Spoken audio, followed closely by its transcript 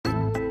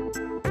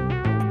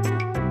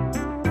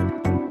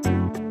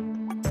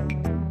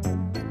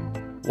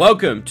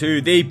Welcome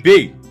to the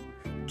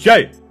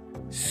BJC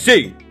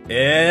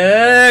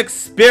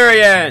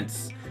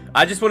Experience.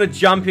 I just want to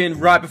jump in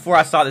right before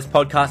I start this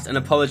podcast and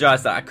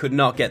apologize that I could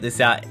not get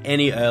this out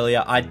any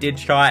earlier. I did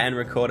try and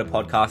record a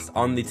podcast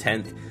on the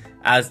 10th,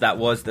 as that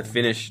was the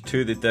finish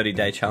to the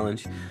 30-day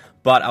challenge,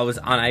 but I was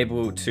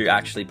unable to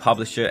actually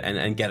publish it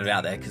and get it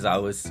out there because I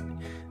was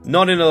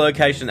not in a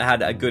location that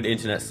had a good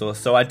internet source.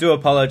 So I do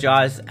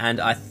apologize, and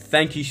I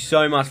thank you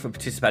so much for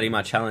participating in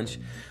my challenge.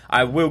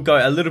 I will go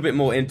a little bit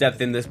more in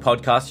depth in this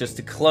podcast just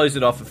to close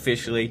it off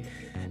officially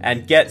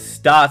and get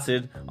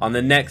started on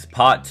the next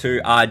part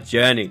to our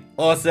journey.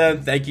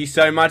 Awesome. Thank you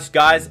so much,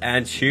 guys,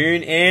 and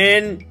tune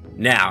in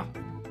now.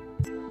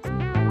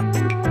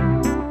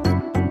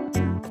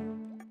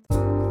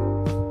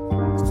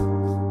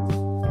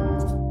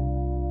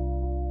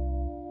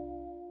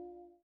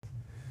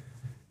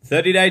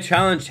 "30-day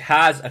challenge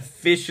has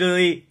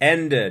officially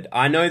ended."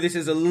 I know this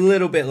is a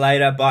little bit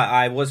later, but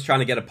I was trying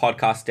to get a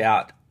podcast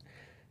out,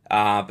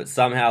 but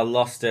somehow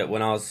lost it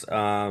when I was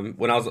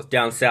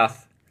down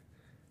south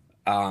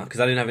because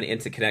I didn't have an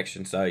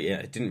interconnection. So yeah,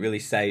 it didn't really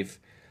save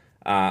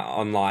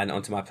online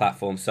onto my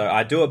platform. So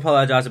I do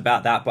apologize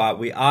about that, but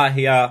we are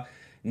here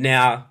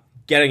now,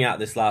 getting out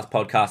this last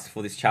podcast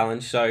for this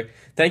challenge. So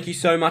thank you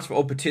so much for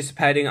all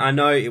participating. I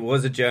know it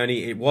was a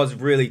journey. It was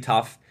really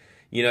tough.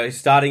 You know,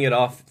 starting it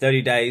off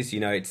 30 days,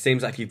 it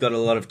seems like you've got a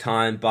lot of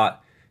time,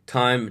 but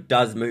time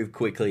does move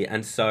quickly.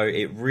 And so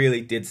it really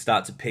did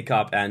start to pick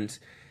up, and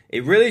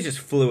it really just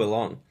flew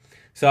along.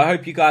 So I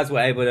hope you guys were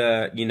able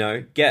to,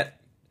 get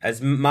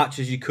as much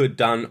as you could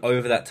done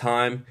over that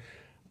time.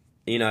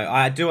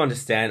 I do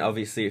understand,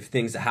 obviously, if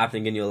things are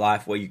happening in your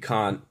life where you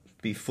can't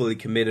be fully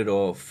committed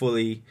or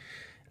fully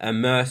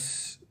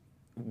immerse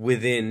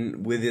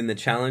within the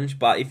challenge.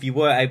 But if you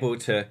were able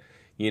to,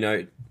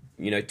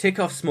 tick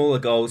off smaller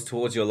goals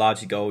towards your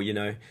larger goal,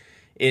 it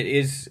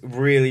is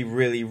really,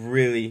 really,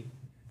 really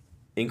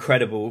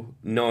incredible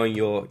knowing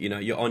you're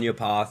on your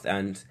path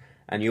and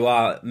you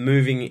are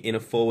moving in a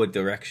forward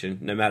direction,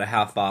 no matter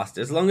how fast.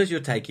 As long as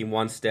you're taking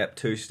one step,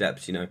 two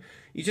steps, you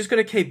just got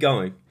to keep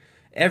going.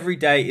 Every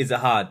day is a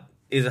hard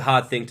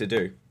thing to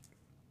do.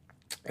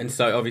 And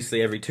so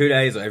obviously every 2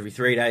 days or every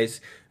 3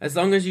 days, as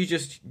long as you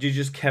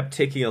just kept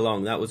ticking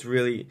along, that was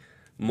really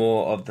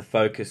more of the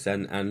focus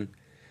and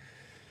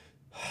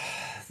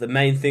the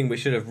main thing we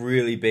should have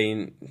really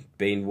been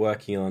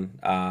working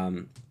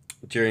on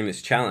during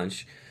this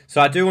challenge.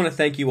 So I do want to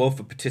thank you all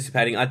for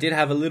participating. I did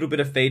have a little bit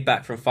of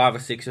feedback from 5 or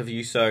 6 of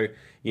you. So,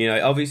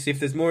 obviously if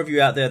there's more of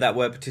you out there that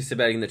were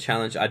participating in the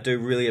challenge, I do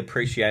really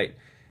appreciate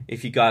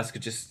if you guys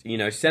could just,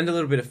 send a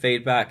little bit of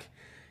feedback.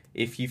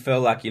 If you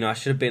felt like, I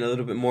should have been a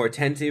little bit more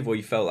attentive, or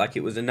you felt like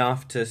it was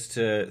enough just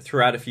to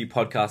throw out a few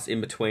podcasts in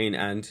between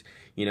and,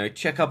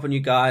 check up on you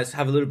guys,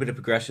 have a little bit of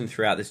progression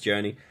throughout this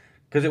journey,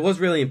 because it was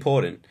really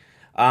important.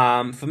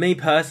 For me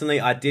personally,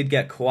 I did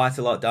get quite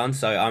a lot done,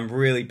 so I'm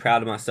really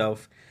proud of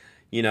myself.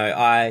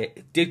 I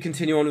did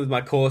continue on with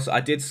my course. I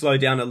did slow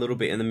down a little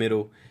bit in the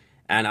middle,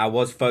 and I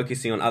was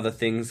focusing on other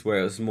things where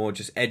it was more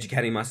just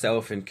educating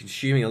myself and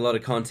consuming a lot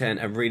of content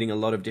and reading a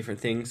lot of different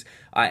things.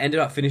 I ended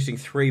up finishing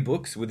 3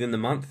 books within the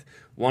month.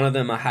 One of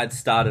them I had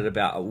started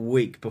about a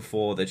week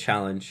before the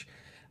challenge,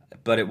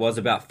 but it was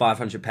about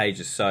 500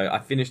 pages. So I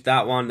finished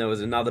that one. There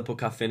was another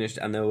book I finished,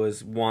 and there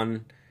was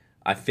one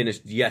I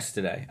finished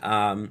yesterday.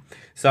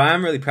 So I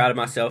am really proud of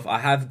myself. I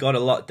have got a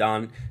lot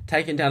done,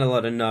 taken down a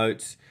lot of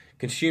notes,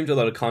 consumed a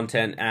lot of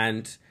content,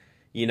 and,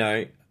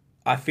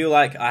 I feel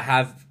like I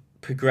have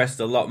progressed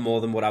a lot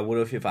more than what I would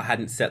have if I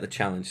hadn't set the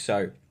challenge.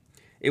 So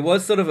it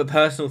was sort of a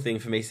personal thing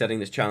for me setting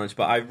this challenge,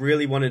 but I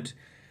really wanted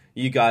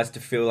you guys to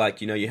feel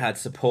like, you had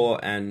support,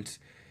 and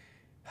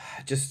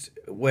just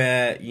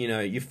where,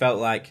 you felt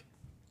like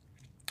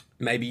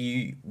maybe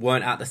you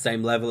weren't at the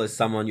same level as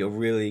someone you're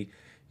really,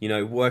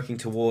 working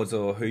towards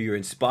or who you're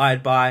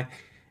inspired by.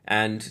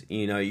 And,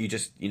 you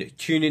just,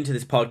 tuned into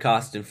this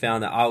podcast and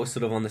found that I was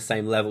sort of on the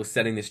same level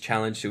setting this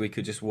challenge so we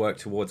could just work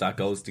towards our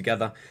goals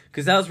together.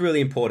 Because that was really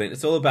important.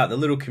 It's all about the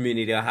little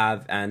community I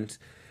have and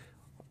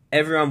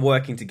everyone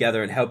working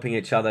together and helping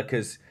each other,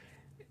 because,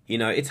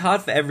 it's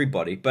hard for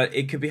everybody, but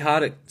it could be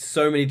hard at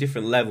so many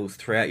different levels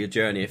throughout your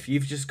journey. If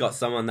you've just got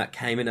someone that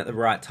came in at the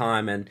right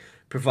time and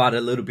provided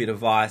a little bit of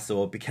advice,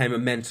 or became a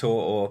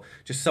mentor, or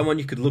just someone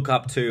you could look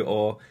up to,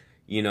 or,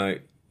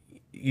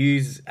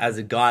 use as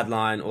a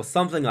guideline or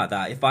something like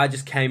that. If I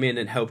just came in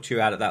and helped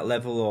you out at that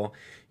level, or,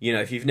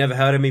 if you've never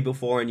heard of me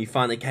before and you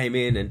finally came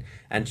in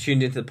and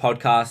tuned into the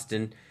podcast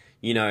and,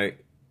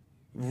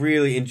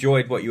 really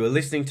enjoyed what you were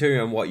listening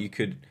to and what you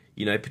could,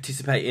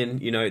 participate in,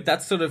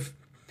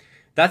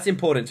 that's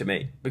important to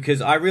me,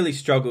 because I really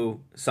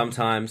struggle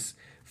sometimes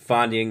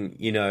finding,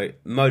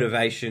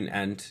 motivation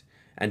and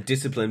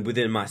discipline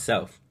within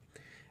myself.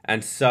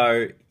 And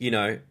so,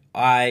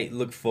 I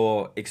look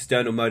for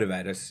external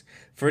motivators.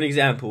 For an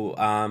example,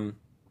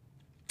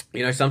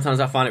 sometimes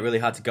I find it really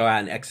hard to go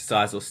out and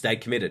exercise or stay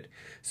committed.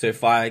 So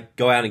if I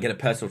go out and get a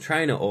personal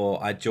trainer, or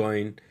I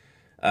join,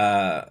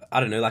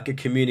 like a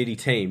community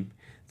team,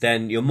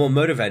 then you're more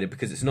motivated,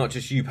 because it's not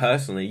just you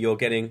personally. You're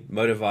getting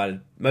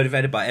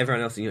motivated by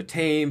everyone else in your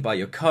team, by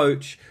your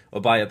coach,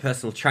 or by your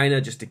personal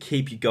trainer, just to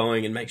keep you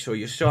going and make sure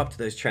you show up to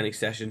those training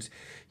sessions,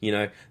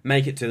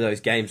 make it to those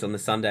games on the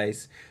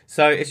Sundays.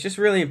 So it's just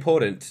really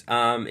important,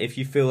 if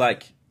you feel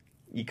like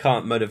you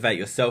can't motivate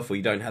yourself, or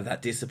you don't have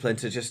that discipline,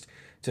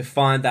 to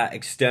find that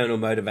external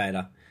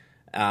motivator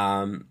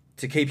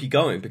to keep you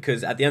going,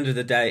 because at the end of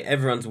the day,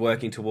 everyone's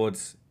working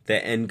towards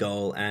their end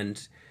goal.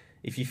 And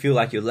if you feel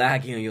like you're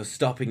lagging or you're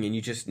stopping and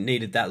you just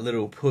needed that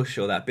little push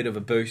or that bit of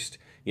a boost,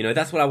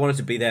 that's what I wanted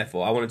to be there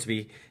for. I wanted to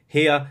be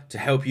here to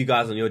help you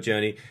guys on your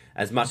journey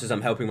as much as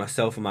I'm helping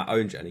myself on my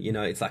own journey.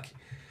 It's like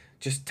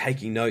just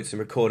taking notes and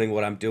recording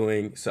what I'm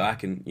doing, so I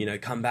can,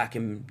 come back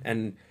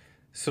and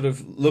sort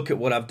of look at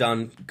what I've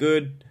done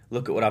good,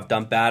 look at what I've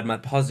done bad, my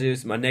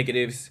positives, my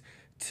negatives,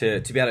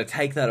 to be able to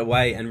take that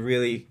away and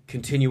really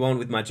continue on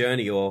with my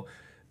journey, or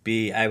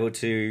be able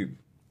to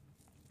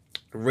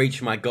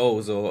reach my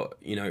goals, or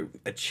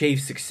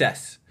achieve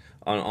success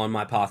on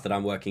my path that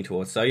I'm working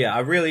towards. So yeah,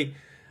 I really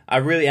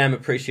am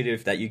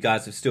appreciative that you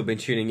guys have still been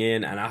tuning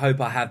in, and I hope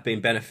I have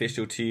been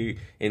beneficial to you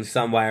in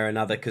some way or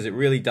another, because it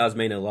really does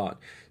mean a lot.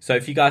 So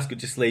if you guys could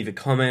just leave a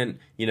comment,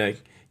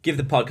 give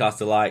the podcast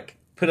a like,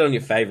 put it on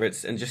your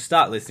favorites, and just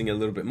start listening a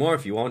little bit more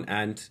if you want.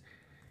 And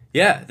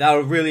yeah, that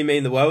would really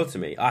mean the world to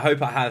me. I hope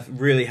I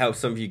have really helped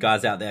some of you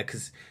guys out there,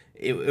 because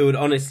it would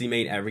honestly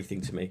mean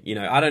everything to me.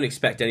 I don't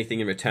expect anything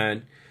in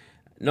return.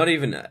 Not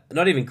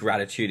even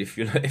gratitude if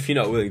you're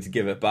not willing to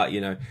give it, but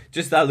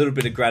just that little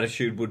bit of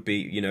gratitude would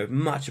be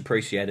much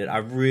appreciated. I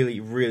really,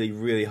 really,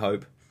 really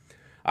hope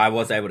I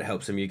was able to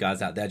help some of you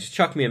guys out there. Just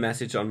chuck me a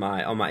message on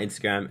my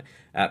Instagram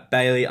at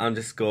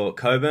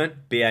Bailey_Coburn,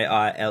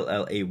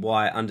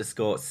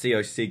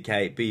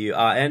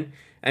 BAILLEY_COCKBURN,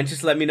 and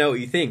just let me know what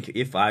you think.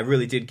 If I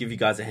really did give you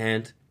guys a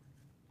hand,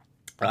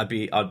 I'd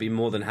be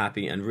more than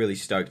happy and really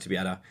stoked to be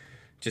able to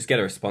just get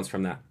a response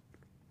from that.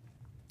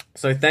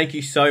 So thank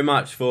you so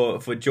much for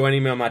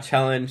joining me on my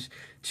challenge,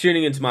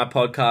 tuning into my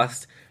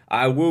podcast.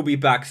 I will be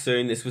back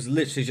soon. This was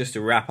literally just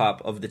a wrap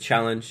up of the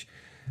challenge.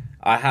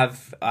 I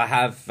have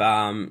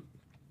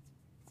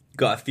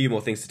got a few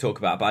more things to talk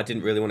about, but I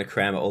didn't really want to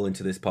cram it all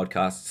into this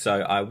podcast.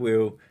 So I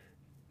will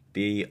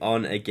be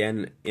on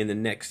again in the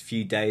next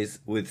few days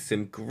with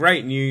some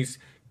great news,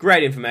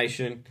 great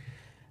information,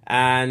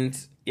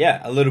 and yeah,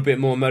 a little bit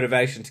more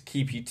motivation to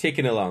keep you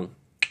ticking along.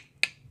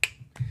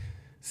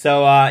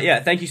 So,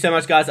 thank you so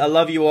much, guys. I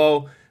love you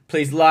all.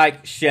 Please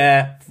like,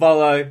 share,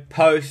 follow,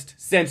 post,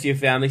 send to your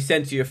family,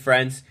 send to your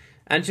friends,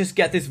 and just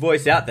get this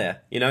voice out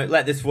there.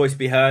 Let this voice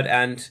be heard,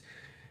 and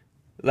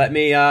let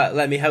me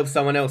help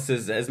someone else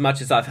as much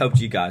as I've helped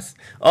you guys.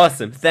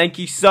 Awesome. Thank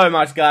you so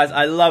much, guys.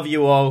 I love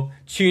you all.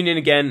 Tune in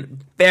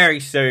again very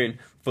soon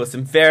for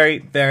some very,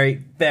 very,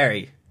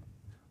 very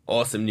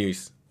awesome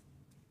news.